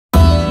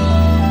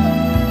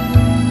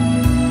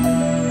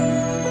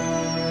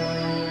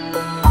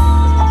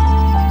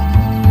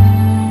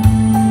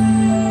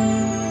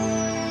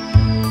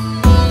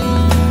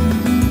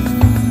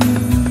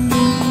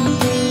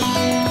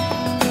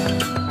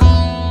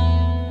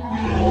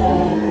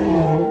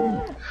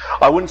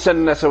wouldn't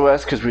send an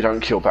SOS because we don't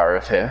kill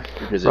Barioth here.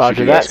 Because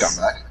Roger that.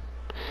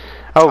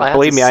 Oh,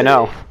 believe me, I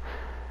know.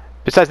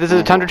 Besides, this is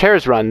a Tundra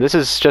Terrors run. This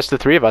is just the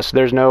three of us.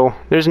 There's no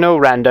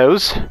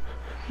randos.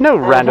 No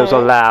randos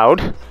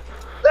allowed.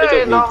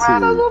 There's no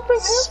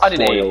randos. I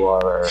didn't eat.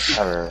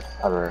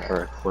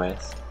 Our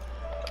request.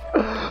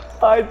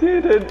 I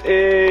didn't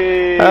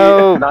eat.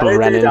 Oh,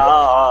 Brennan.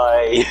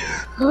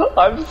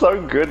 I'm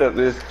so good at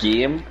this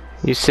game.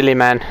 You silly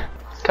man.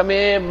 Come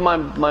here,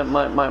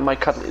 my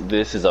cuddly.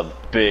 This is a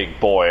big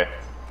boy.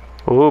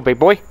 Ooh, big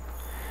boy.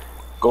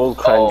 Gold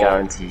crown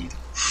guaranteed.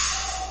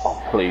 Oh,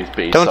 please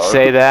be. Don't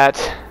say that.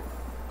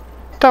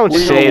 Don't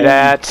say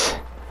that.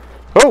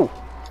 Oh.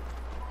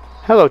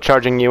 Hello,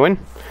 charging Ewan.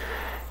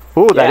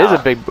 Ooh, that is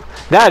a big.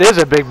 That is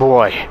a big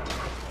boy.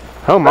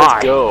 Oh my.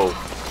 Let's go.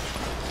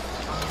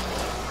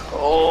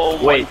 Oh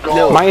wait, God.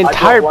 no. My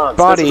entire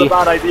body. This is a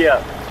bad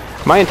idea.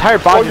 My entire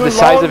body is the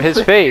size of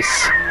his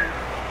face.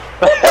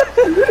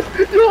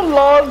 You're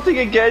lancing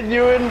again,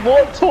 Ewan.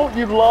 What taught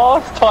you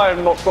last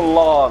time not to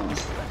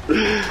lance?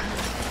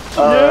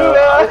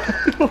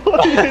 What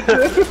are you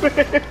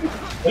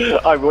doing?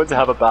 I'm going to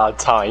have a bad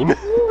time.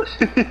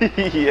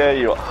 Yeah,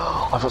 you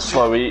are. I've got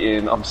slow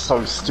eating. I'm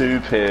so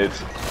stupid.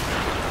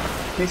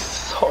 He's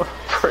so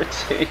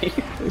pretty.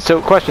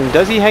 So, question: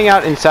 does he hang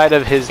out inside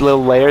of his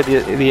little lair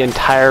the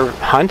entire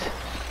hunt?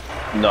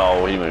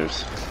 No, he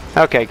moves.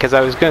 Okay, because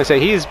I was going to say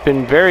he's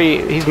very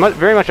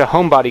much a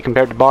homebody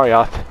compared to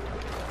Barioth,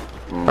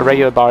 a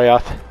regular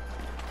Barioth.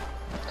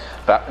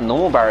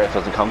 Normal Barioth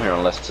doesn't come here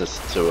unless to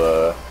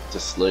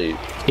sleep.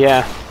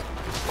 Yeah.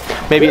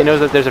 Maybe it knows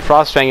that there's a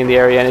Frostfang in the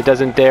area and it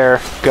doesn't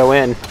dare go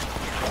in.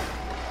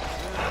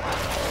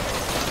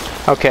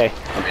 Okay.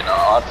 I mean,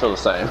 I feel the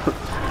same.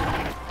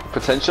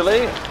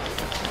 Potentially.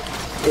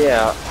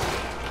 Yeah.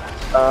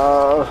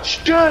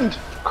 Stunned.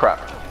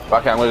 Crap.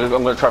 Okay, I'm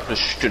gonna try for the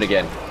stun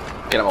again.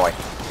 Get out of my way.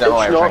 Get out of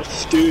my way. Not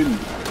stun.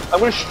 I'm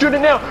gonna stun it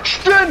now.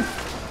 Stun.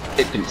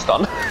 It didn't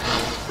stun.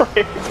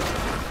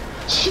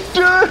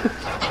 Stun.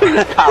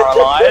 Please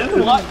paralyze.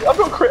 Like, I've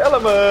got crit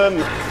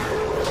element.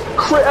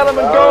 Crit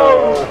element,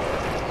 go.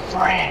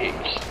 Frick.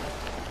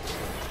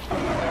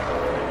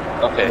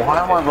 Okay. Why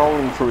am I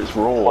rolling through its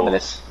roar? 1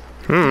 minute.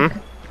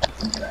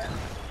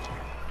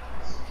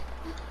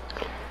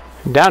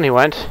 Down he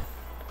went.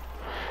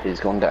 He's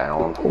gone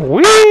down.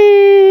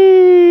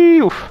 Whee!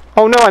 Oof.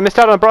 Oh no, I missed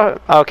out on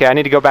okay, I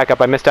need to go back up.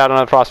 I missed out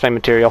on a Frostfang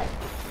material.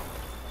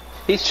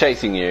 He's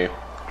chasing you.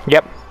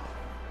 Yep.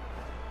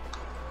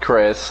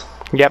 Chris.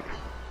 Yep.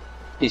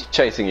 He's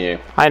chasing you.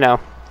 I know.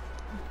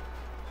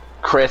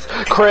 Chris.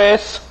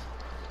 Chris!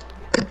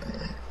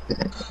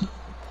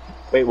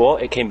 Wait,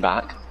 what? It came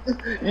back?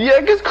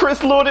 Yeah, because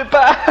Chris lured it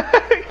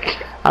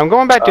back! I'm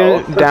going back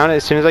down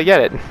as soon as I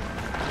get it.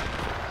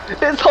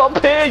 It's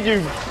up here,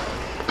 you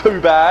poo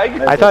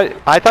bag!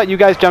 I thought you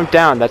guys jumped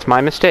down. That's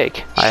my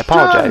mistake. I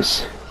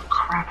apologize.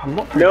 Crap, I'm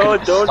not No,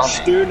 don't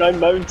stun, I'm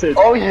mounted.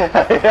 Oh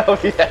yeah, oh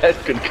yeah,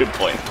 good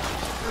point.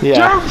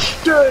 Yeah. Don't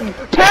stun!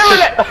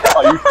 Period!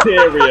 Are you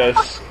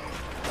serious?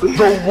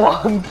 The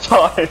one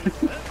time!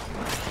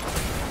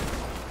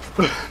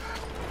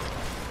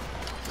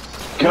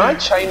 Can I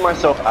chain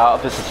myself out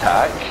of this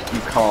attack?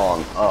 You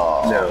can't.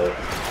 Oh. No.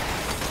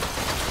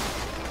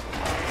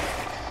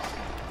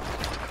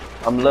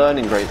 I'm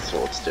learning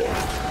greatsword still.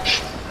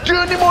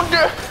 Stun him on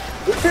there!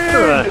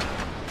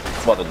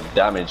 What the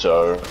damage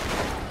though.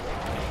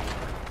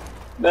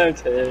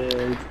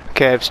 Mounted.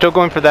 Okay, I'm still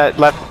going for that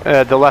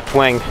the left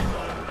wing.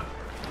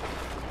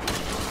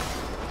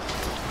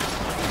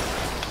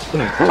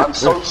 I'm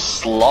so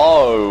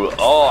slow.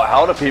 Oh,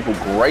 how do people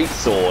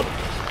greatsword?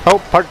 Oh,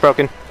 part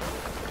broken.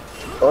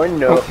 Oh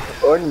no,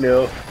 oh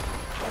no.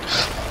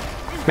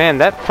 Man,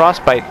 that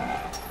frostbite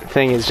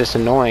thing is just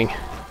annoying.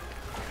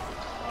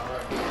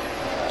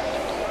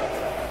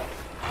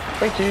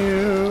 Thank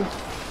you.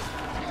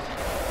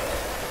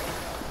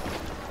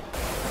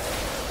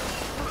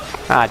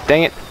 Ah,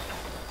 dang it.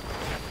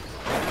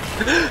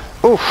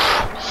 Oof.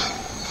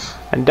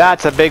 And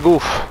that's a big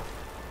oof.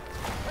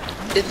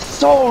 It's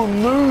so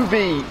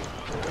movie.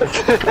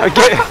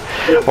 Okay.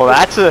 Well,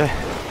 that's a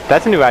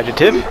new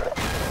adjective.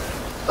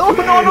 Oh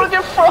no, not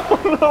your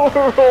phone!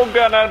 We're all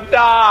gonna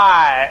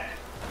die!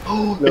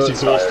 Oh, it's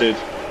exhausted.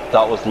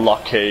 That was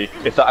lucky.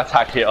 If that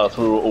attack hit us,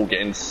 we were all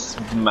getting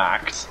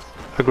smacked.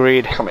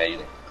 Agreed. Come here,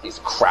 you piece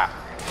of crap.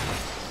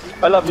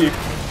 I love you.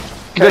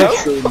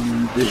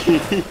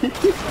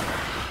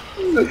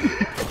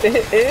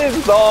 It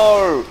is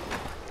though!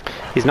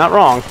 He's not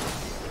wrong.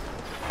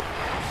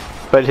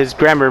 But his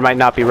grammar might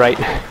not be right.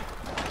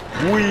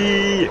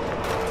 We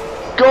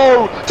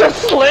go to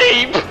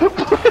sleep!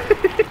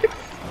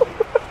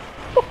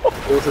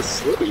 Go to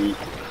sleep.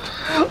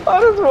 I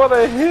just want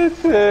to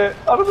hit it.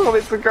 I just want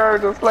it to go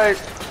to sleep.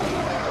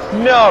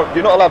 No,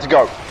 you're not allowed to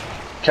go.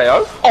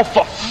 KO? Oh, for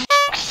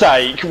f***'s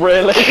sake,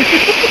 really?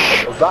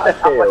 Was that a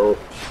kill?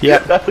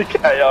 Yep. That's a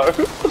KO.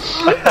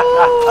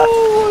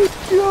 Oh my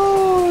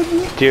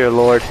god. Dear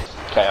Lord.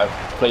 KO.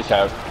 Please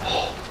KO.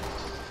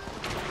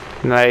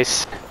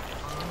 Nice.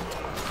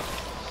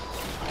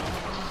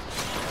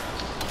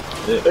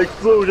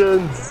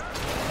 Explosions!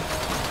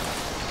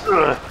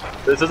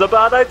 This is a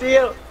bad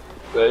idea!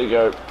 There you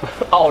go.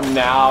 Oh,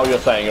 now you're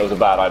saying it was a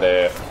bad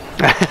idea.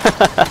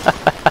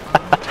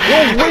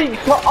 You're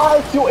weak to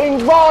ice, you're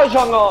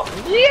invasion!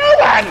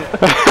 Ewan!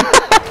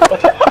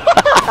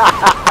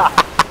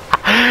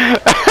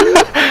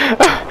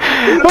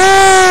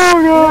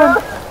 Oh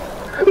god!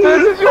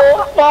 This is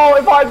your fault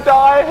if I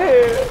die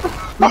here!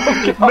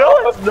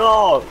 No, it's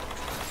not!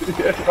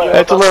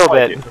 It's a little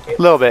bit.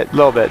 Little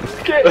bit.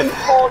 It's getting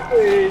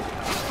foggy!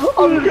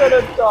 I'm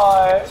gonna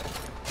die!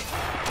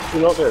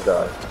 You're not gonna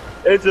die.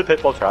 It's a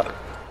pitfall trap.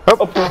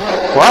 Oh.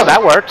 Wow,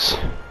 that works.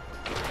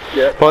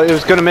 Yeah. Well, it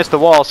was gonna miss the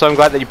wall, so I'm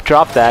glad that you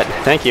dropped that.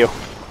 Thank you.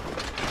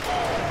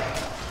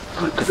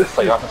 Because it's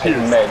like I have to take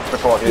meds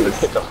before I can even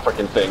hit the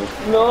freaking thing.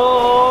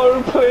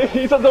 No,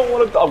 please, I don't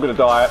want to. I'm gonna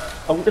die.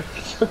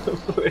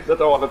 Please, I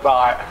don't want to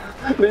die.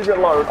 Leave me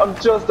alone. I'm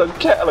just a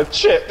kettle of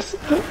chips.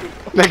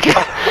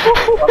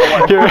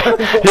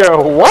 You're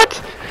a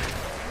what?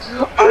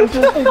 I'm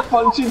just a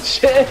punchy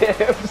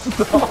chips.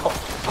 Stop.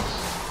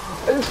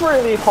 It's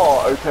really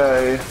hot,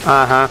 okay?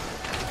 Uh-huh.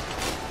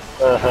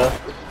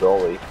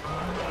 Dolly.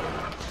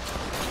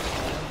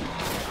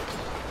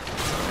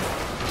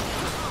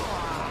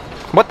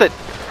 What the?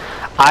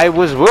 I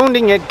was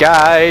wounding it,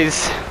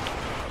 guys.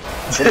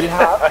 What do you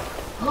have?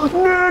 No,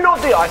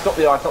 not the ice, not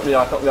the ice, not the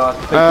ice, not the ice.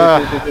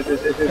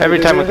 Every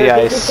time with the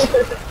ice.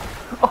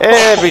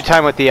 Every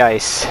time with the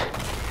ice.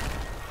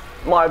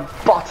 My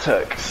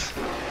buttocks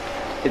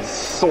is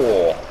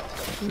sore.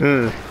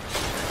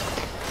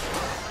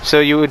 So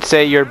you would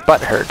say your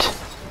butt hurt.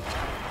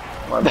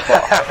 My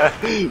butt.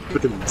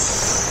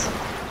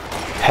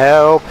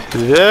 Help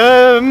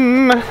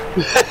them!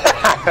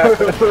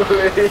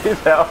 Please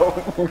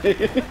help me.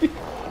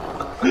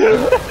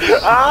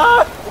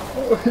 Ah!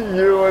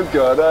 You are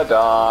gonna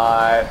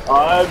die.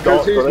 I'm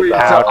not gonna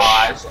die.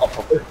 Ouch.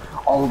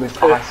 Oh, this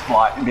ice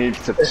fight needs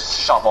to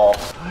shove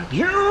off.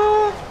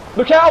 You!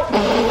 Look out!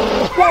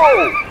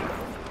 Whoa!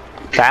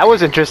 That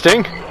was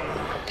interesting.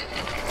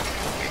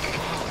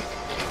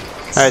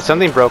 Alright,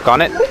 something broke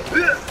on it.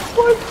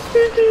 My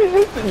sticky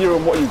hits.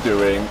 Ewan, what are you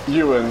doing?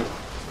 Ewan.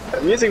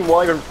 I'm using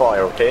Wyvern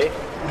Fire, okay?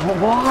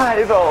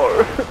 Why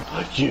though?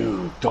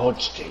 You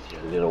dodged it, you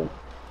little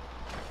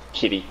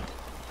kitty.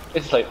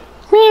 It's like...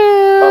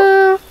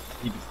 Meow.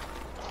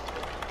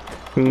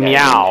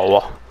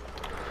 Meow.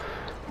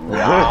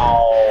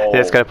 Wow.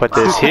 Just gonna put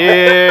this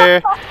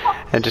here.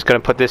 And just gonna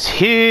put this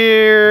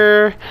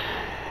here.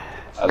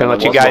 Gonna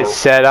let you guys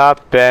set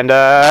up and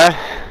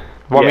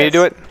want me to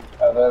do it?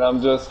 And then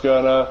I'm just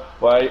gonna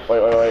wait. I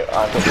have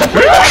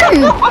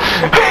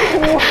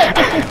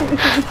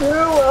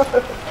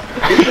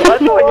I thought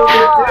you were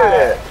gonna do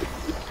it!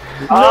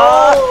 No, I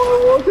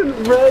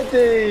wasn't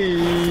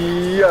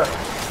ready. I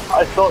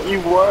thought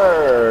you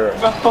were!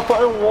 No,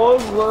 I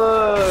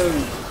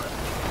wasn't.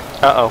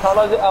 Uh-oh. How did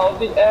I get out of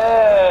the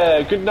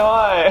air? Good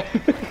night.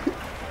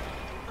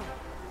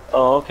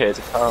 Oh, okay, it's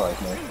a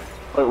paralyzed me.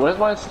 Wait, where's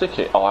my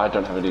sticky? Oh, I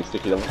don't have any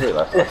sticky level 3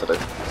 left. That's it.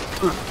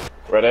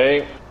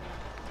 Ready?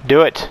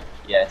 Do it.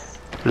 Yes.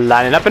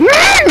 Line it up and...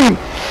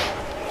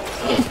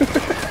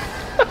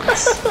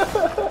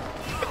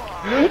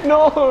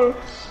 No!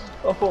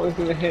 I thought it was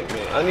gonna hit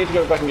me. I need to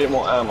go back and get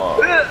more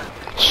ammo.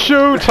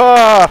 Shoot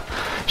her!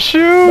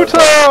 Shoot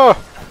her!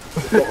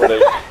 Not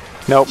ready.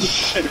 Nope.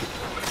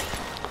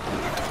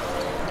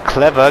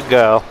 Clever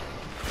girl.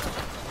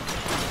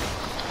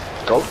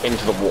 Go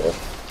into the wall.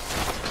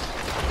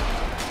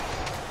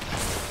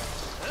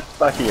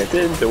 Backing it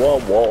into a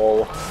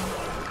wall.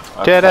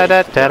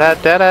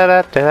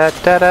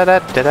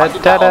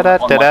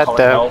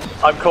 Da-da-da-da-da-da-da-da-da-da-da-da-da-da.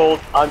 I'm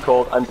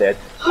cold, I'm dead.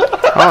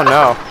 Oh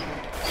no.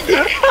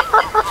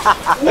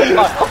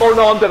 Oh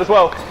no, I'm dead as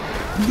well.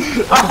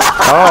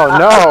 Oh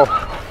no.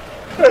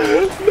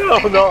 No,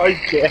 not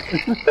again.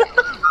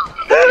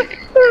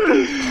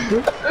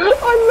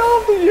 I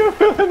love you,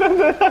 and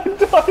then I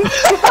died.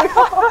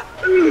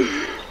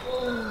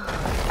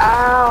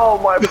 Ow,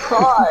 my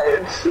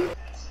pride.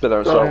 They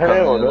don't stop coming,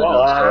 hell and they no.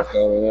 don't stop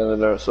coming, and they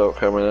don't stop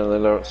coming, and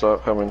they don't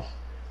stop coming.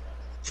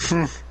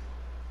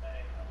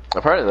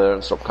 Apparently they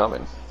don't stop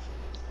coming.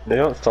 They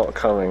don't stop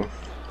coming.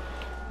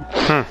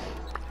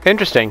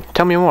 Interesting.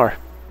 Tell me more.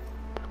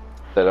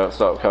 They don't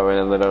stop coming,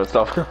 and they don't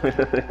stop coming.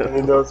 And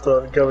they don't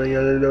stop coming,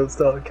 and they don't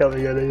stop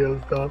coming, and they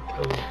don't stop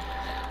coming.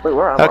 Wait,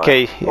 where am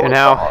Okay, I? Oh,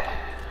 now... God.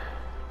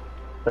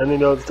 And they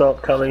don't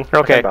stop coming.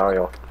 Okay.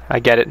 Barioth. I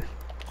get it.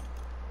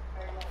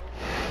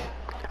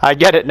 I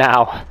get it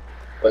now.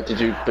 But did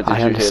you hear that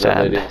they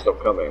understand. didn't stop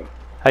coming?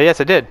 Yes,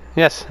 I did.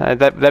 Yes,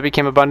 that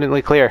became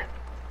abundantly clear.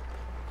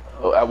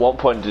 Oh, at what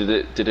point did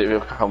it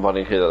become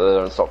abundantly clear that they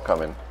don't stop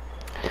coming?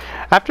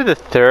 After the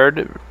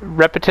third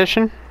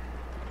repetition.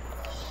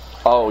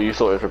 Oh, you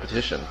thought it was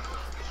repetition?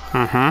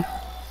 Mm-hmm.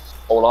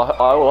 All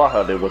I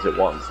heard it was it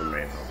once, I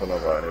mean, I don't know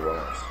about anyone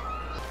else.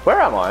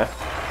 Where am I?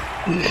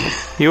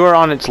 You are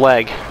on its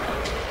leg.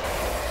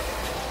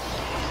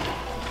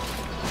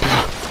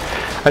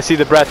 I see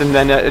the breath and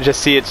then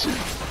just see its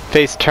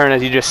face turn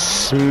as you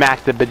just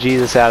smack the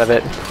bejesus out of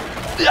it.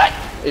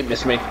 It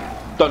missed me.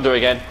 Don't do it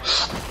again.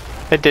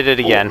 It did it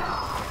again.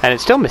 And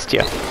it still missed you.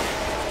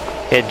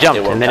 It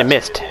jumped, and then it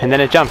missed, and then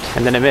it jumped,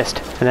 and then it missed,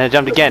 and then it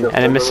jumped again,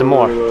 and it missed some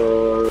more.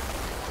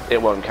 It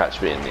won't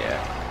catch me in the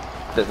air.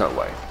 There's no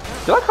way.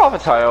 Did I carve a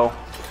tail?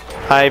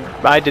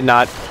 I did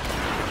not.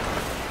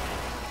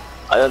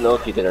 I don't know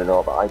if you did or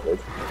not, but I did.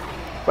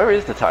 Where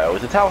is the tail?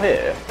 Is the tail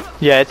here?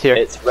 Yeah, it's here.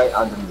 It's right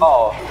underneath.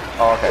 Oh,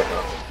 okay.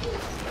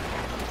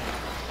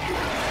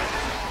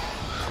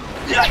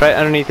 It's right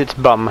underneath its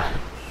bum.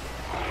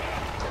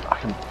 I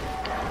can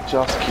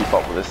just keep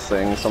up with this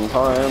thing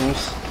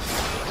sometimes.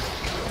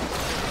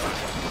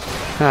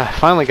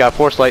 Finally got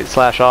Force Light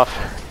Slash off.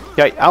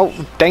 Yeah, oh,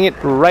 dang it,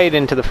 right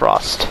into the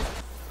frost.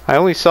 I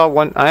only saw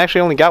one, I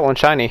actually only got one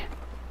shiny.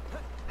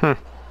 Yeah,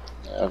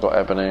 I've got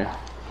Ebony.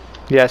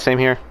 Yeah, same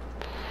here.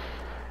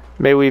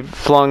 Maybe we've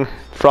flung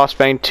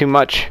Frostfang too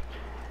much.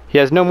 He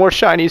has no more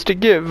shinies to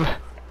give.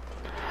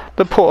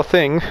 The poor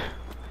thing.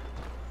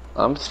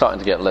 I'm starting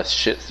to get less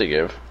shits to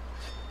give.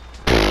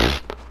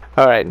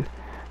 Alright,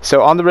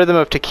 so on the rhythm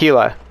of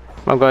tequila,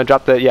 I'm going to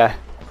drop the, yeah.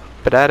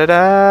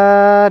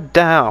 Ba-da-da-da,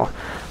 down.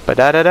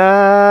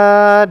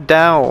 Ba-da-da-da,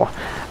 down.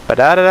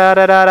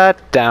 Ba-da-da-da-da-da,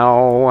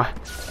 down.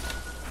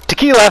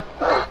 Tequila!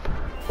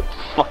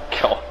 My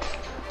God.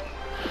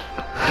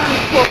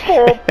 My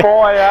poor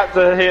boy had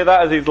to hear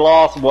that as his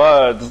last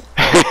words.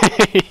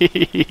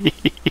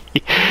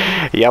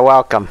 You're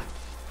welcome.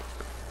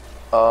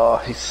 Oh,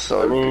 he's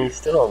so good. He's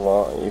still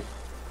alive.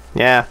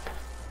 Yeah.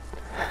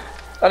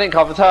 I didn't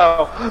carve the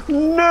tail.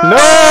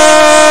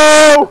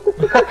 No!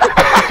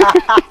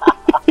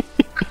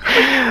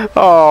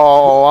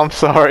 Oh, I'm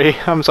sorry.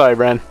 I'm sorry,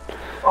 Bren.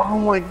 Oh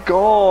my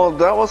God,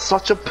 that was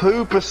such a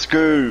pooper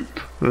scoop.